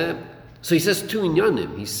zeh. So he says two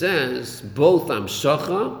inyanim. He says both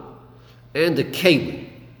amshacha and the keli.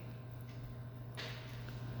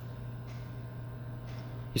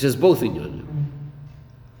 He says both inyanim.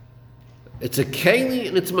 It's a keli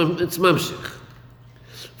and it's mamshich.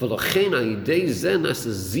 V'lochein al yidei zeh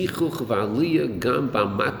nasa zichuch v'aliyah gam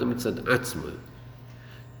ba'amata mitzad atzma.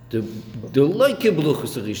 The like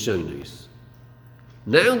Bluchas HaRishonos.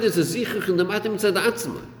 Now there's a zichuch in the matam mitzad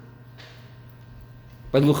atzma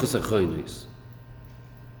by Luchas HaChonos.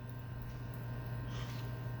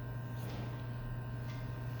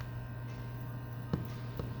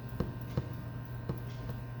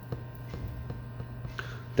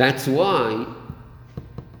 That's why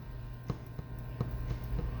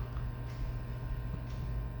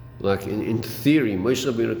like in theory,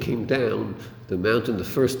 Moshe Rabbeinu came down the mountain the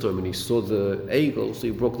first time and he saw the eagle, so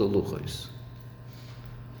he broke the luchos.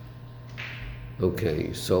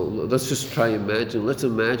 Okay, so let's just try imagine. Let's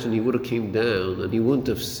imagine he would have came down and he wouldn't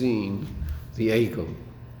have seen the eagle.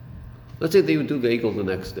 Let's say they would do the eagle the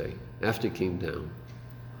next day after he came down.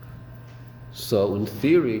 So in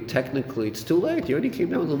theory, technically, it's too late. He already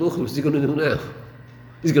came down with the luchos. What's he going to do now?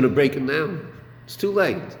 He's going to break it now. It's too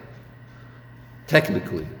late.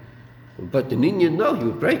 Technically. But the Ninyan, no, he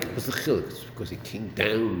would break it. What's the chiluk? It's because he came down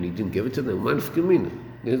and he didn't give it to them.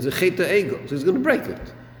 There's a cheta ego, so he's going to break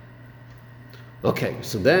it. Okay,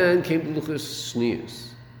 so then came the luchas shnius.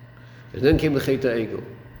 And then came the cheta ego.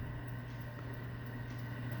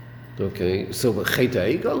 Okay, so the cheta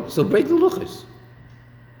ego, so break the luchas.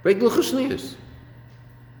 Break the luchas shnius.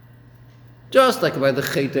 Just like by the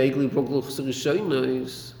cheta ego, he broke the luchas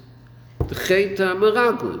rishonos. The cheta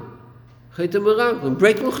meraglim. Cheta meraglim,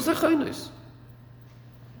 break luchas hachonos.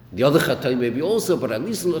 The other chatay maybe also, but at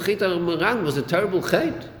least cheta meraglim was a terrible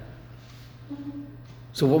chet.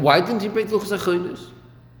 So why didn't he break luchas hachonos?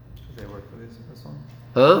 They worked for this one?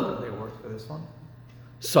 Huh? They worked for this one?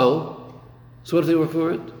 So what did they work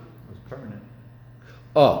for it? It was permanent.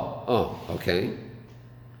 Oh, okay.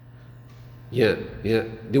 Yeah.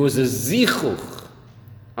 There was a zichuch.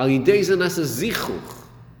 Al yidei zenas a zichuch.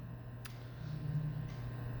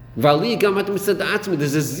 Vali gamat mitzad atzmi.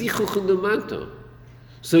 There's a zichuch in the matter.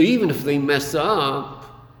 So even if they mess up,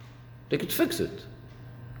 they could fix it.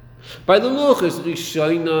 By the luchas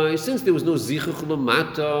rishonos, since there was no zichuch in the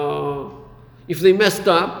matter, if they messed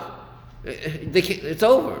up, it's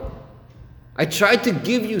over. I tried to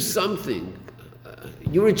give you something.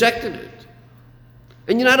 You rejected it.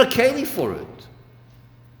 And you're not a keli for it.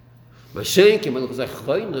 There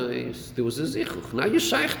was a zichuch. Now you're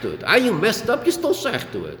shaykh to it. You messed up, you're still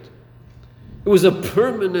shaykh to it. It was a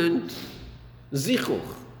permanent zichuch.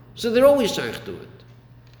 So they're always shaykh to it.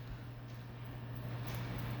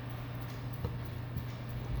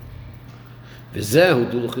 וזהו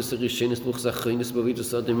דולחס הראשון לוחס האחרינס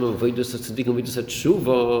בעבודת האדם ובעבודת הצדיקים ובעבודת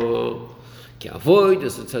התשובה כי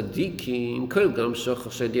עבודת הצדיקים כל גם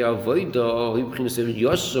שוכח שידי עבודה היא מבחינת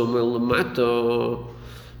יושר מלמטה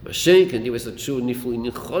מה שכן דיבס התשובה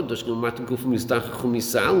נפלא חודש גם למטה גוף מזדחך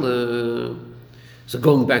ומסעלה. So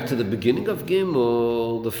going back to the beginning of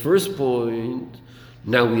Gimel, the first point,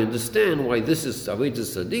 now we understand why this is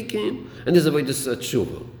Avodas Tzadikim and this is Avodas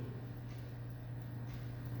Tshuva.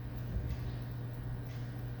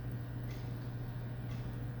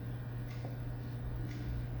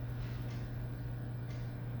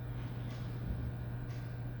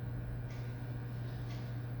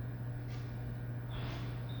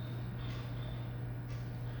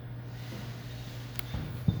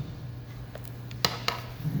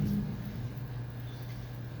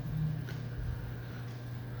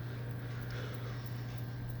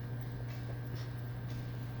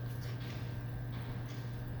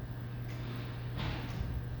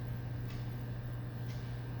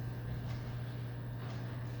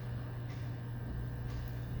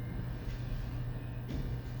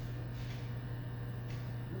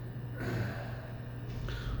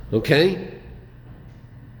 Okay?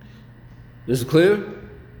 This is clear?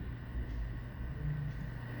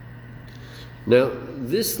 Now,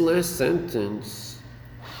 this last sentence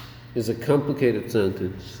is a complicated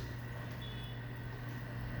sentence.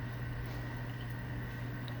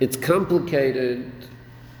 It's complicated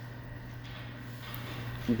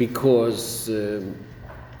because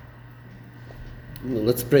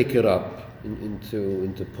let's break it up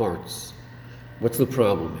into parts. What's the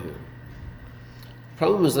problem here? The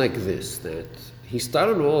problem is like this, that he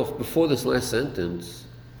started off, before this last sentence,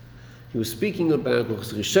 he was speaking about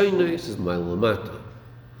Luchas Rishonos is Maila Lamata.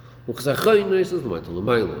 Luchas Achronos is Mata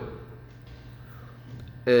Lamaila.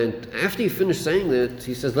 And after he finished saying that,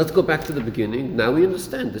 he says, let's go back to the beginning. Now we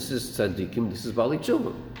understand. This is Tzadikim, this is Bali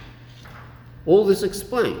Tshuva. All this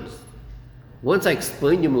explains. Once I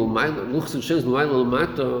explained you Luchas Rishonos is Maila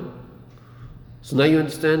Lamata, so now you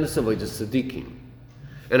understand this avodas Tzadikim.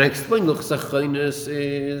 And I explained Luchas Achronos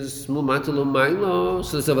is Mata Lamaila,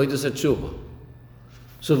 so it's avodas Tshuva.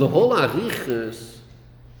 So the whole Arichas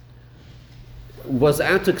was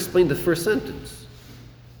out to explain the first sentence.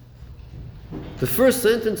 The first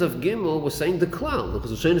sentence of Gimel was saying the klal,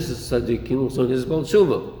 because Hashem is tzaddikim, Hashem is bal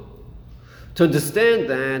tshuva. To understand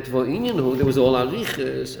that for Inyanhu there was all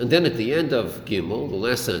Arichas, and then at the end of Gimel, the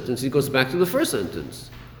last sentence, he goes back to the first sentence.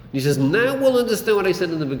 He says, now we'll understand what I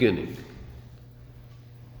said in the beginning.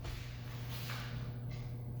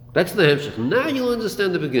 That's the hemshech. Now you'll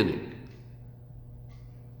understand the beginning.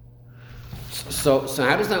 So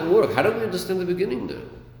how does that work? How do we understand the beginning now?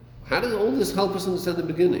 How does all this help us understand the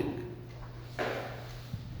beginning?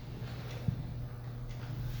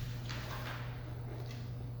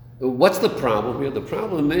 What's the problem here? The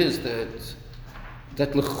problem is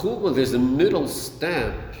that l'chuma, there's a middle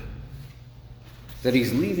step that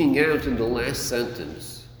he's leaving out in the last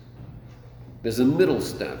sentence. There's a middle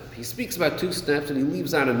step. He speaks about two steps and he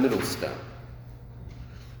leaves out a middle step.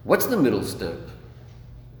 What's the middle step?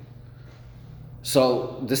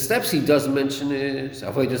 So the steps he does mention is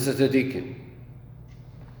avodas tzadikim,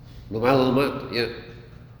 yeah,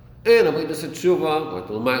 and avodas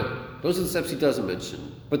tshuva, those are the steps he doesn't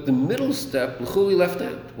mention. But the middle step, l'chuli left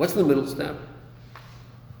out. What's the middle step?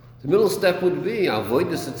 The middle step would be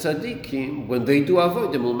avodas tzadikim when they do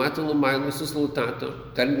avodim l'mata l'mayla sus l'tata.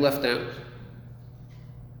 That he left out.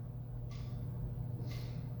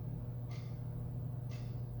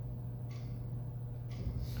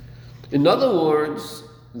 In other words,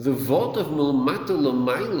 the vote of Milmata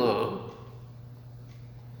L'Mayla,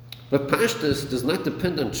 but Pashtus does not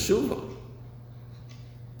depend on Tshuva.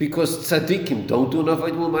 Because Tzadikim don't do an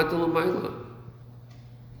avoid Milmata L'Mayla.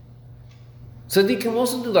 Tzadikim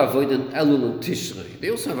also do the avoid in Elul and Tishrei. They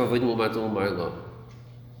also have avoid Milmata L'Mayla.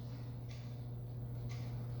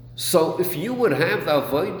 So if you would have the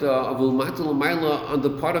avoid of Milmata L'Mayla on the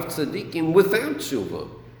part of Tzadikim without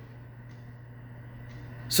Tshuva,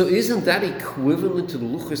 so isn't that equivalent to the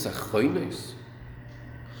Luchas Achronos?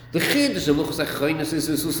 The Chiddush of Luchas Achronos is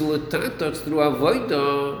Usulatata through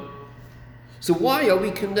Avodah. So why are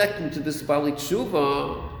we connecting to this Bali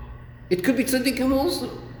Tshuva? It could be Tzadikim also.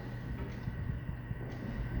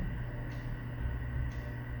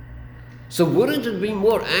 So wouldn't it be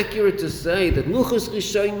more accurate to say that Luchas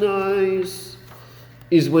Rishonos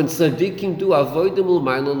is when tzaddikim do avodim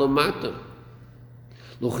l'mayla l'mata?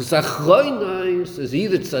 Luchas Achronos is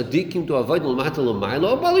either tzaddikim do avodim l'mata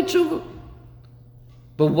l'mayla or Bali Tshuva.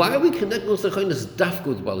 But why are we connecting Luchas Achronos dafka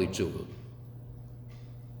with Bali Tshuva?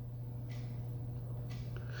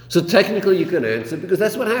 So technically you can answer, because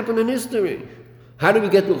that's what happened in history. How do we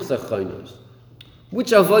get Luchas Achronos?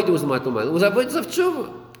 Which avodah was l'mata l'mayla? It was avodah of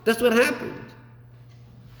Tshuva. That's what happened.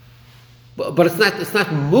 But it's not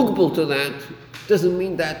mugbal to that. It doesn't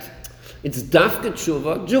mean that it's dafka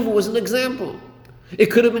tshuva. Tshuva was an example. It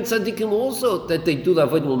could have been tzaddikim also that they do the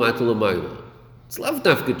avodah l'mata l'mayla. It's love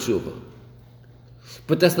dafka tshuva.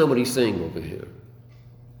 But that's not what he's saying over here.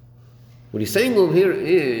 What he's saying over here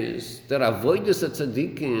is that avodas at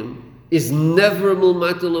tzaddikim is never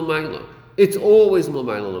l'mata l'mayla. It's always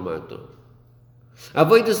l'mayla l'mata.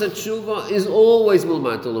 Avodas at tshuva is always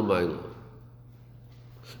l'mata l'mayla.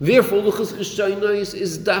 Therefore, Luchas Rishonos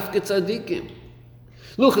is dafka tzaddikim.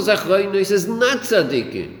 Luchas Achronos is not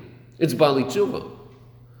tzaddikim. It's Bali Tshuva.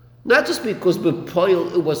 Not just because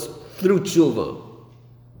b'poil it was through tshuva,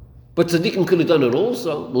 but tzaddikim could have done it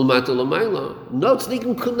also, l'mata l'mayla. No,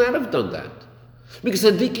 tzaddikim could not have done that. Because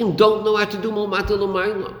tzaddikim don't know how to do l'mata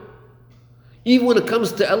l'mayla. Even when it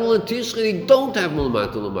comes to Elul and Tishrei, they don't have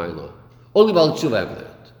l'mata l'mayla. Only Bali Tshuva have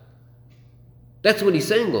that. That's what he's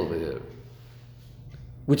saying over here.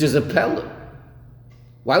 Which is a pella.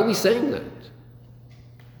 Why are we saying that?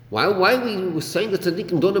 Why are we saying that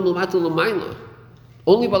tzaddikim don't have l'mata l'mayla?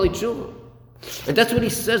 Only Bali Tshuva. And that's what he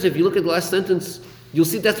says. If you look at the last sentence, you'll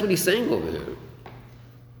see that's what he's saying over here.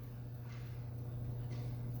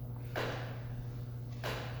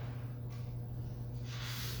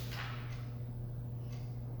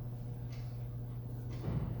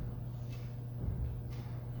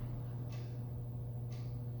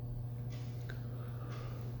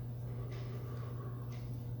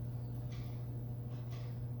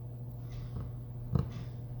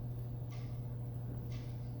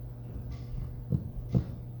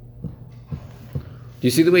 Do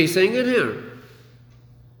you see the way he's saying it here?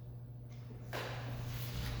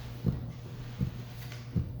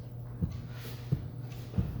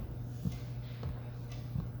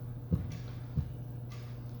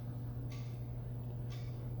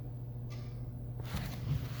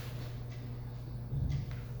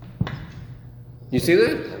 You see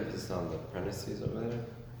that? Emphasis on the parentheses over there.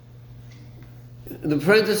 The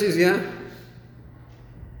parentheses, yeah.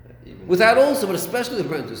 Even Without also, but especially the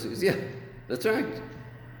parentheses, yeah. That's right.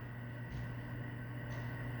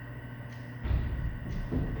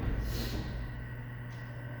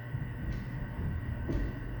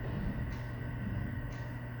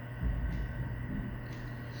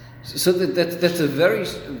 So that's a very,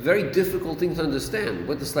 very difficult thing to understand,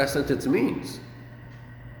 what this last sentence means.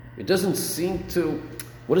 It doesn't seem to...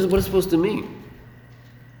 What is it supposed to mean?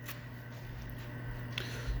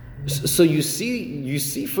 So you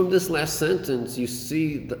see from this last sentence, you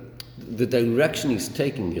see the direction he's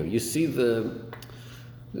taking here. You see the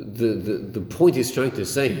point he's trying to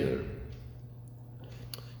say here.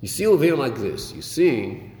 You see over here like this. You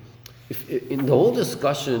see, in the whole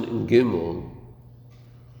discussion in Gimel,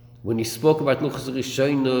 when he spoke about Luchas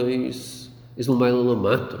Rishonos, is l'mayla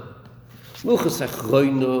l'mata. Luchas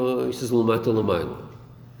Achronos is l'mata l'mayla.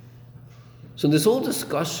 So in this whole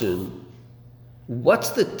discussion,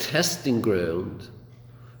 what's the testing ground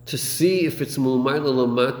to see if it's l'mayla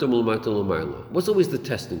l'mata, l'mata l'mayla? What's always the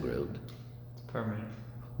testing ground? Permanent.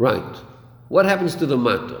 Right. What happens to the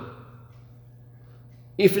mata?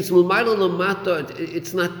 If it's l'mayla l'mata,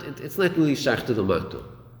 it's not really shach to the mata.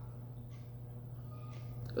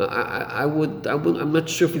 I'm not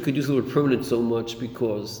sure if we could use the word permanent so much,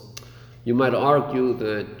 because you might argue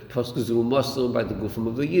that Paskuzu Muslim by the Gufim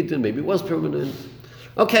of the Yidden, maybe it was permanent.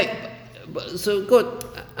 Okay, so good.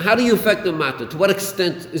 How do you affect the matter? To what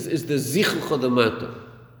extent is the zichuch of the matter?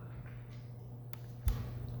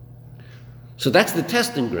 So that's the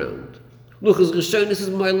testing ground. Luchas Rishonos is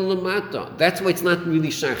Ma'ila L'mata. That's why it's not really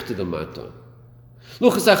shaykh to the matter.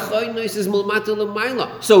 Luchas Achronos is L'mata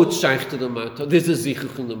L'mayla. So it's shaykh to the matter. There's a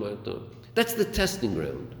zichuch in the matter. That's the testing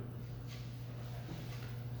ground.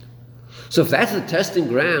 So if that's the testing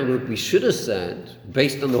ground, what we should have said,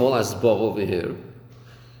 based on the whole asbar over here,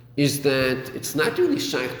 is that it's not really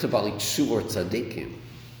shaykh to Bali Tshuva or Tzadikim.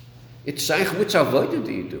 It's shaykh which avodah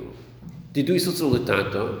do you do? Do you do Yisrael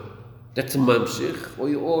L'tata? That's a mamshich,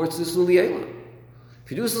 or it's Yisrael L'yela.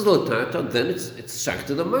 If you do Yisrael L'tata, then it's shaykh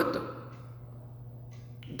to the matter.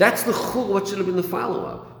 That's the chul, what should have been the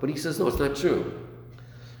follow-up. But he says, no, it's not true.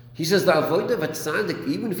 He says the avodah of a tzaddik,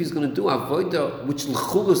 even if he's going to do avodah which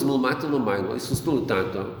l'chul is milmata l'mayla, it's still a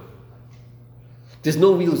tata. There's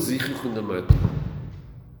no real zichuch in the matter.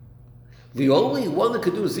 The only one that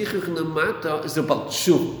could do zichuch in the matter is the Baal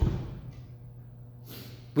Tshuva,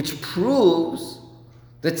 which proves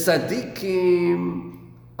that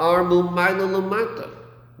tzaddikim are milmayla l'mata.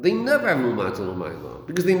 They never have milmata l'mayla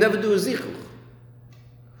because they never do a zichuch.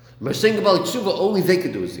 By saying about tshuva, only they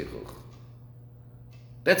could do a zichuch.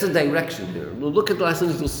 That's a direction here. We'll look at the last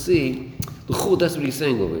sentence, you'll see the chul, that's what he's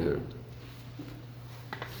saying over here.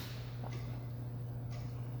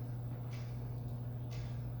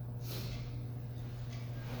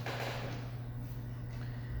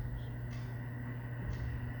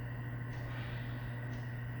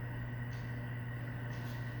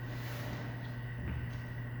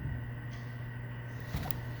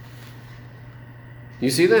 You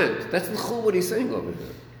see that? That's the chul what he's saying over here.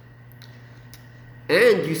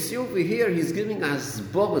 And you see over here, he's giving a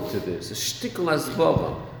hasbara to this, a shtickle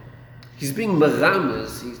hasbara. He's being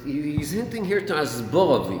merames. He's hinting here to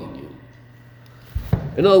hasbara v'inyan.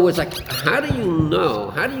 In other words, like, how do you know,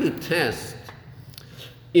 how do you test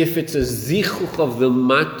if it's a zichuch of the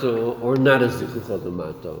mato or not a zichuch of the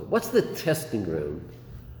mato? What's the testing ground?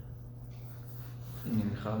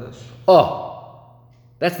 Inyan chadash. Oh,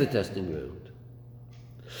 that's the testing ground.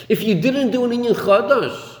 If you didn't do an inyan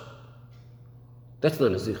chadash, that's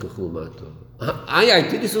not a zichuch l'mato. I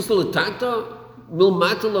did this also l'tata,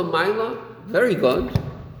 milmata l'mayla, very good.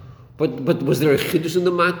 But was there a chiddush in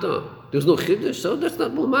the mata? There was no chiddush, so that's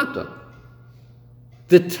not milmata.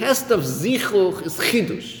 The test of zichuch is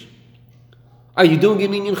chiddush. Are you doing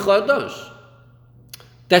an inyan chadash?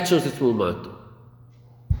 That shows it's milmata.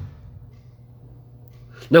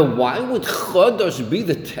 Now, why would chadash be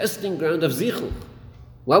the testing ground of zichuch?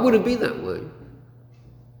 Why would it be that way?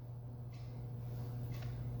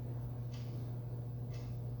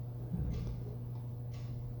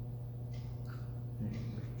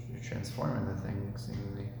 You're transforming the thing,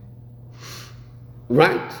 seemingly.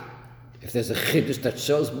 Right. If there's a chiddush that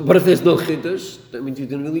shows, but if there's no chiddush, that means you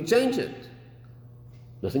didn't really change it.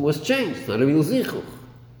 Nothing was changed. It's not a real zichuch.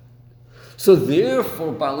 So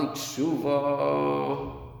therefore, Bali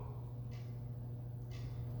Tshuva,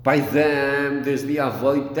 by them, there's the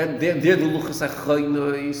avoid, they're the luchas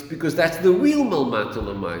achoynois, because that's the real malmata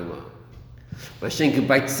l'mayla. By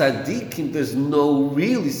tzaddikim, there's no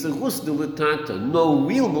real isarus de l'tata, no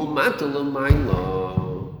real malmata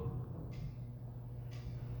l'mayla.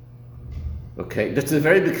 Okay, that's a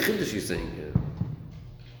very big chiddush you're saying here.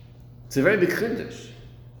 It's a very big chiddush.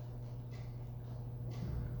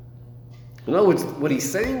 In other words, what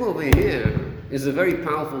he's saying over here is a very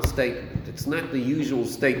powerful statement. It's not the usual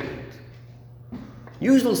statement.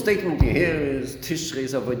 Usual statement you hear is Tishrei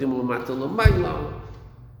is avodim l'mata l'mayla,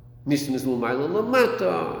 Nishin is l'mayla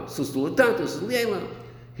l'mata, sus l'tata, sus l'yela.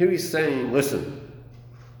 Here he's saying, listen,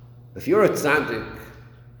 if you're a tzaddik,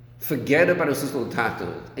 forget about a sus l'tata.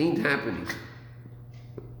 It ain't happening.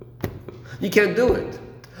 You can't do it.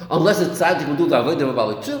 Unless a tzaddik will do the avodim of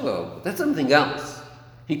Bali Tshuva, that's something else.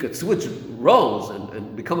 He could switch roles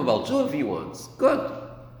and become a Baal Tshuva if he wants. Good.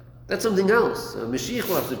 That's something else. Mashiach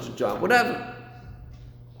will have such a job, whatever.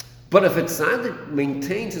 But if a tzaddik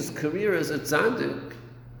maintains his career as a tzaddik,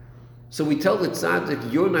 so we tell the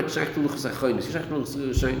tzaddik, you're not shach luchas achoynis, you're shach luchas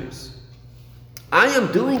achoynis. I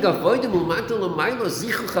am doing avodim l'mata l'mayla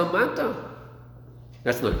zichuch hamata.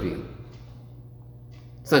 That's not real.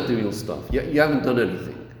 It's not the real stuff. You haven't done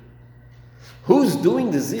anything. Who's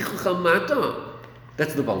doing the zichuch hamata?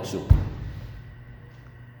 That's the Baal Tshuva.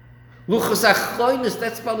 Luchas achoynis,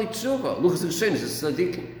 that's Bali Tshuva. Luchas achoynis is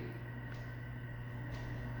tzaddikim.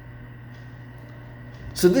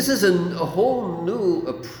 So this is a whole new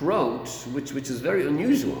approach, which is very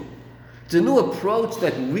unusual. It's a new approach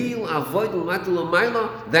that real avoid l'mata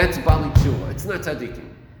l'mayla, that's Bali Tshuva. It's not tzaddikim.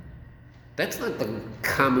 That's not the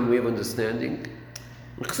common way of understanding.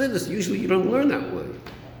 In Chassidus, usually you don't learn that way.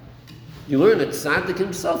 You learn that tzaddik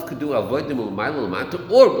himself could do avodim l'mayla l'mata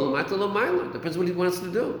or l'mata l'mayla. Depends what he wants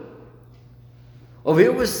to do. Over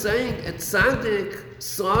here we're saying at tzaddik,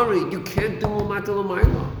 sorry, you can't do l'mata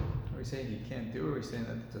l'mayla. Are we saying you can't do it, or are we saying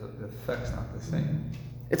that the effect's not the same?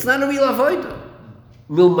 It's not a real avodah.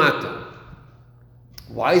 Milmata.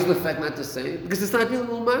 Why is the effect not the same? Because it's not real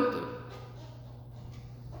milmata.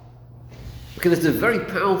 Because it's a very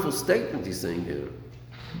powerful statement he's saying here.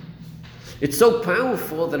 It's so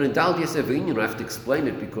powerful that in Dal Yosef Inyan I have to explain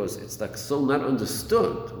it because it's like so not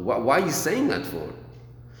understood. Why are you saying that for?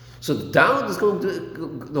 So the Dal is going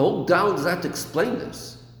to, the whole Dal does have to explain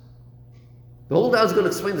this. The whole Dal is going to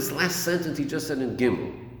explain this last sentence he just said in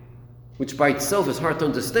Gimel. which by itself is hard to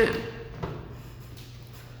understand.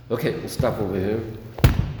 Okay, we'll stop over here.